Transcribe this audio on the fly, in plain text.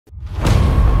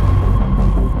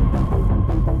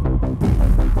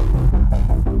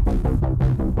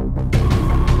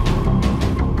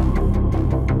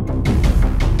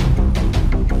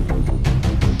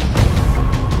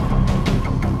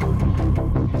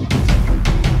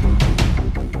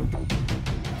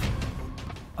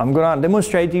I'm gonna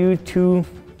demonstrate to you two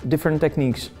different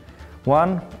techniques.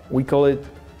 One, we call it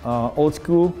old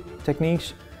school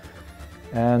techniques,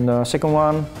 and second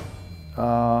one,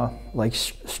 like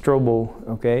strobo,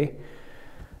 okay?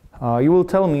 You will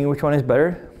tell me which one is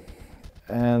better,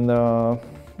 and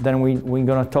then we're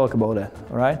gonna talk about it,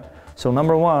 all right? So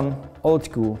number one, old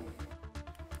school.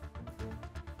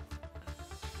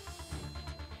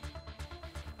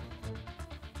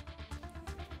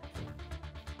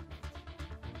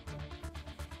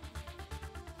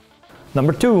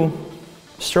 Number two,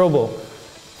 strobo.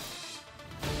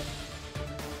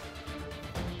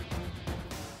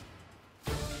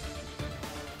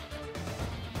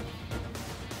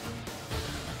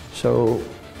 So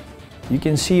you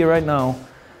can see right now,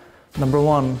 number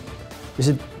one, is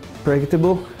it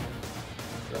predictable?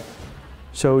 Yeah.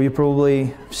 So you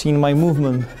probably seen my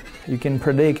movement. You can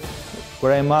predict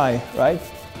where am I, right?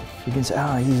 You can say,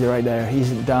 ah, he's right there,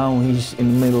 he's down, he's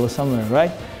in the middle of somewhere,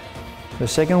 right? The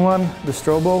second one, the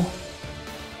strobo.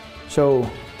 So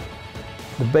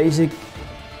the basic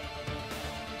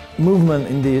movement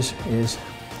in this is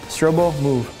strobo,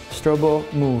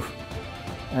 move.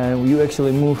 And you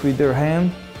actually move with your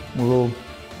hand. We will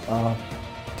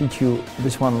teach you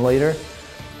this one later,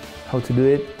 how to do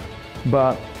it.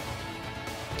 But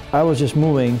I was just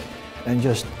moving and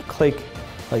just click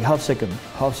like half second,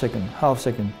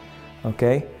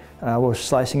 okay? And I was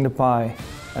slicing the pie.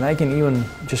 And I can even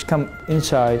just come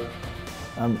inside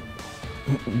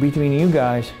between you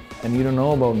guys and you don't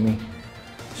know about me.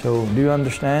 So do you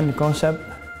understand the concept?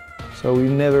 So you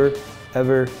never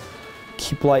ever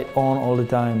keep light on all the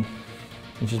time.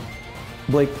 You just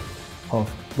blink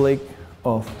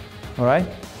off, all right?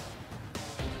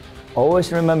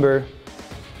 Always remember,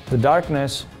 the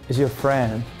darkness is your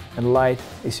friend and light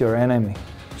is your enemy.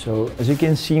 So as you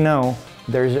can see now,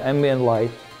 there's ambient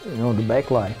light, you know, the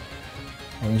backlight.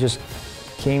 And you just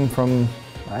came from,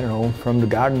 I don't know, from the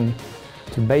garden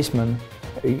to the basement.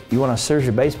 You want to search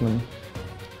the basement,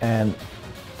 and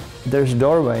there's a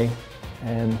doorway,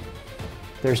 and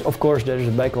of course there's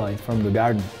a backlight from the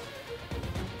garden.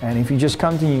 And if you just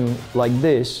continue like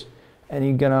this, and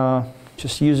you're gonna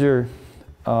just use your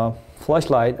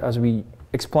flashlight as we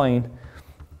explained,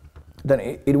 then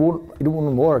it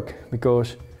wouldn't work,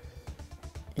 because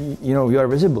you know, you are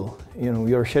visible, you know,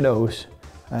 your shadows,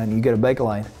 and you get a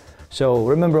backlight. So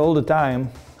remember all the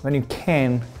time, when you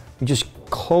can, you just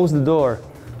close the door.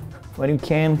 When you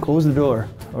can, close the door,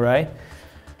 all right?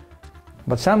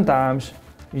 But sometimes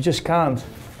you just can't,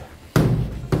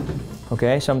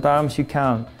 okay? Sometimes you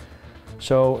can't.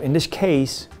 So in this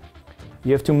case,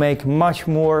 you have to make much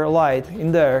more light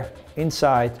in there,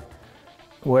 inside,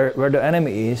 where the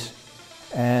enemy is,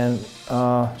 and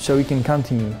so we can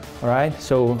continue, all right?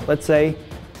 So let's say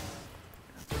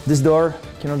this door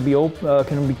cannot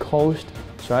be closed,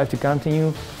 so I have to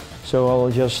continue. So I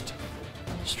will just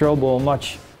strobo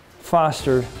much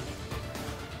faster,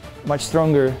 much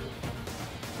stronger,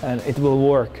 and it will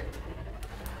work.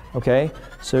 Okay,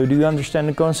 so do you understand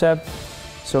the concept?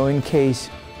 So in case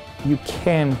you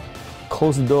can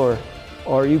close the door,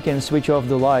 or you can switch off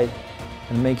the light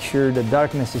and make sure the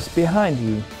darkness is behind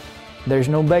you, there's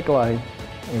no backlight,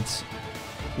 it's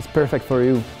perfect for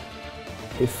you.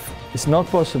 If it's not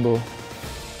possible,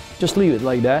 just leave it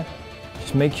like that.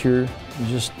 Just make sure you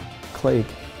just click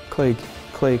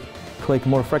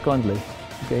more frequently.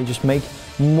 Okay, just make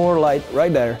more light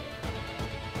right there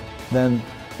than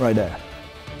right there.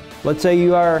 Let's say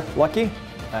you are lucky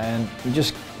and you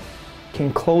just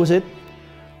can close it,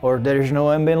 or there is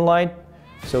no ambient light,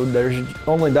 so there's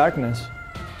only darkness.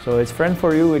 So it's friend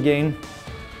for you again,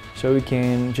 so you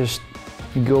can just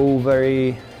go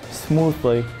very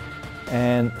smoothly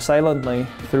and silently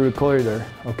through the corridor,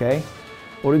 okay?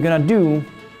 What you're gonna do,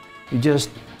 you just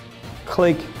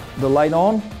click the light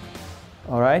on,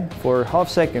 all right, for half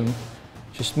second.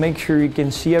 Just make sure you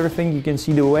can see everything, you can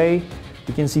see the way,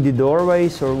 you can see the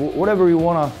doorways, or whatever you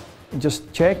wanna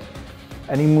just check,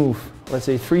 and you move. Let's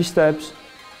say 3 steps,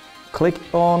 click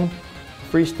on,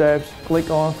 3 steps, click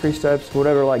on, 3 steps,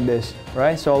 whatever, like this,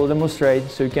 right? So I'll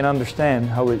demonstrate so you can understand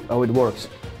how it works,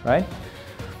 right?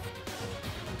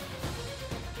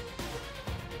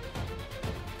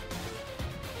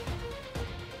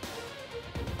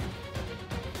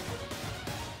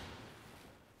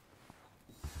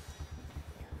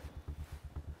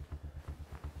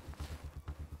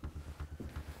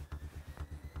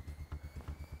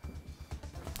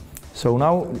 So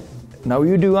now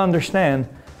you do understand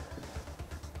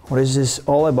what is this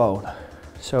all about.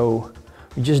 So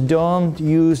we just don't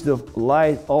use the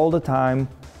light all the time.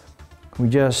 We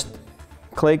just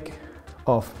click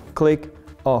off, click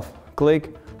off,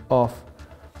 click off,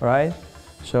 right?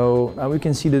 So now we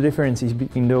can see the differences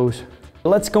between those.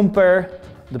 Let's compare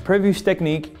the previous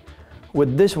technique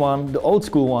with this one, the old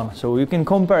school one. So you can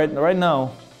compare it right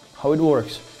now, how it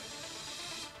works.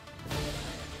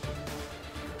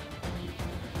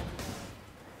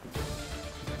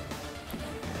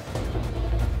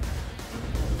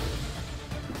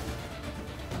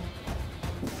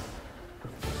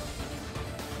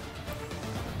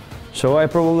 So I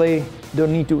probably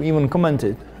don't need to even comment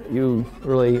it. You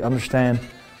really understand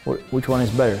which one is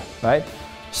better, right?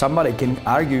 Somebody can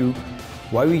argue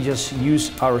why we just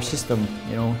use our system,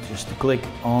 you know, just to click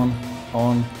on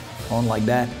like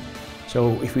that.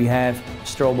 So if we have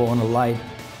strobo on the light,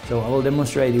 so I will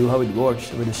demonstrate you how it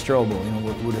works with the strobo, you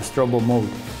know, with the strobo mode.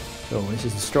 So this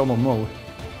is the strobo mode.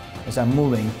 As I'm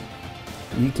moving,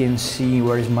 you can see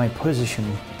where is my position.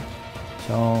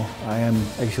 So I am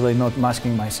actually not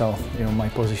masking myself, you know, my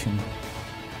position.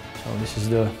 So this is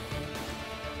the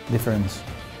difference.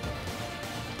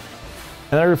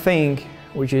 Another thing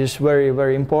which is very,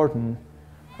 very important,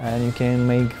 and you can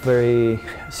make very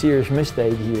serious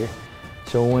mistake here.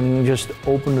 So when you just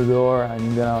open the door and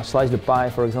you're gonna slice the pie,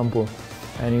 for example,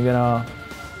 and you're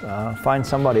gonna find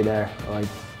somebody there, like,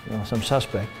 you know, some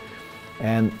suspect,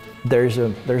 and there's a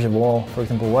wall, for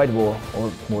example, white wall or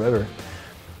whatever,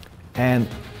 and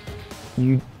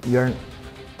you're,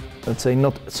 let's say,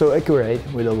 not so accurate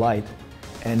with the light,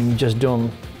 and you just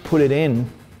don't put it in.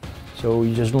 So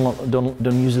you just don't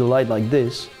use the light like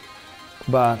this,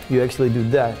 but you actually do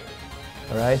that.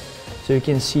 All right. So you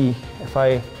can see if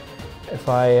I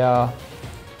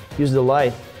use the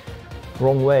light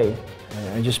wrong way,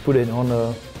 I just put it on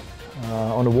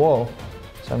the wall.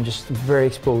 So I'm just very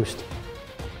exposed.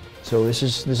 So this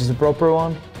is the proper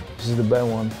one. This is the bad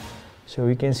one. So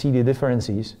you can see the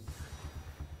differences.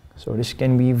 So this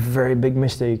can be a very big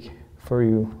mistake for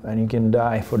you, and you can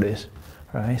die for this.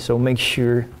 Right? So make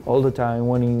sure all the time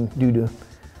when you do the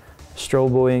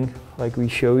stroboing like we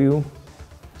show you,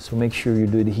 so make sure you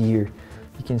do it here.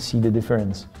 You can see the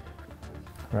difference,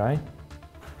 right?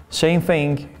 Same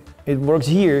thing, it works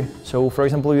here. So for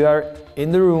example, you are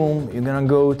in the room, you're gonna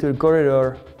go to the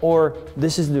corridor, or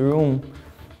this is the room,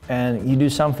 and you do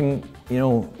something, you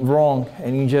know, wrong,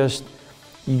 and you just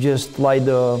light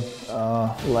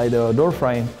the door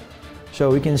frame. So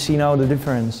we can see now the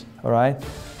difference, all right?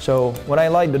 So when I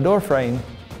light the door frame,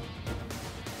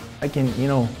 I can, you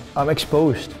know, I'm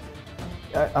exposed.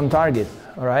 I'm target,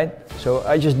 all right? So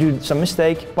I just do some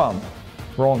mistake, bam,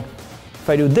 wrong. If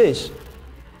I do this,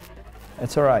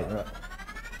 it's all right.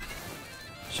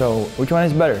 So which one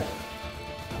is better?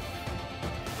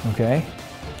 Okay.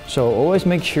 So always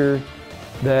make sure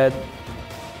that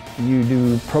you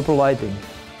do proper lighting,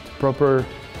 proper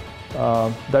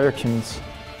directions.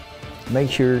 Make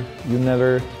sure you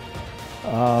never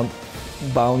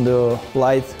bound the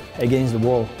light against the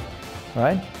wall,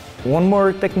 right? One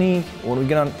more technique, what we're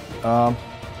gonna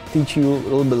teach you a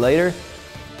little bit later,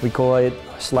 we call it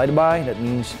slide by. That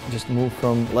means just move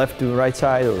from left to right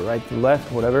side or right to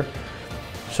left, whatever.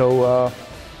 So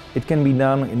it can be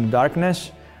done in the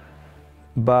darkness,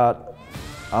 but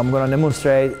I'm gonna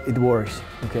demonstrate it works,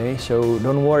 okay? So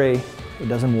don't worry, it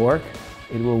doesn't work.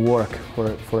 It will work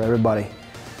for everybody.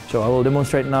 So I will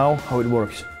demonstrate now how it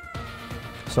works.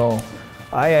 So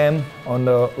I am on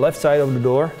the left side of the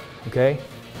door, okay?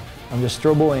 I'm just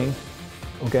stroboing,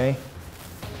 okay?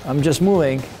 I'm just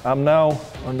moving. I'm now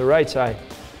on the right side,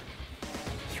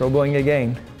 stroboing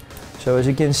again. So as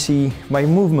you can see, my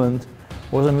movement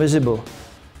wasn't visible,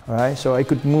 all right? So I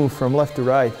could move from left to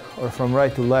right or from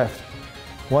right to left.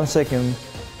 1 second,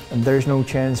 and there's no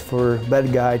chance for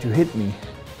bad guy to hit me.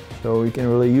 So you can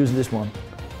really use this one.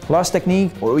 Last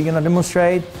technique, what we're gonna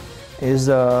demonstrate is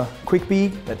a quick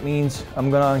peek. That means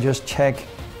I'm gonna just check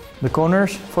the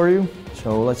corners for you.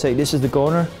 So let's say this is the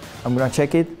corner. I'm gonna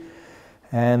check it.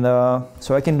 And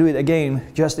so I can do it again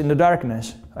just in the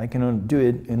darkness. I cannot do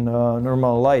it in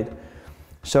normal light.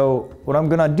 So what I'm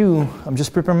gonna do, I'm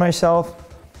just prepare myself,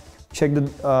 check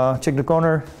the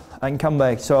corner, and come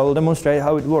back. So I will demonstrate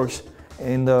how it works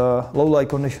in the low light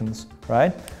conditions,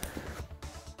 right?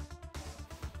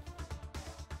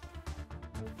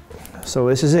 So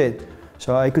this is it.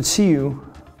 So I could see you,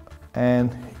 and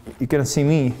you cannot see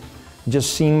me.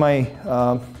 Just seen my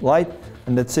light,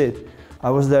 and that's it. I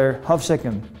was there half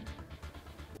second.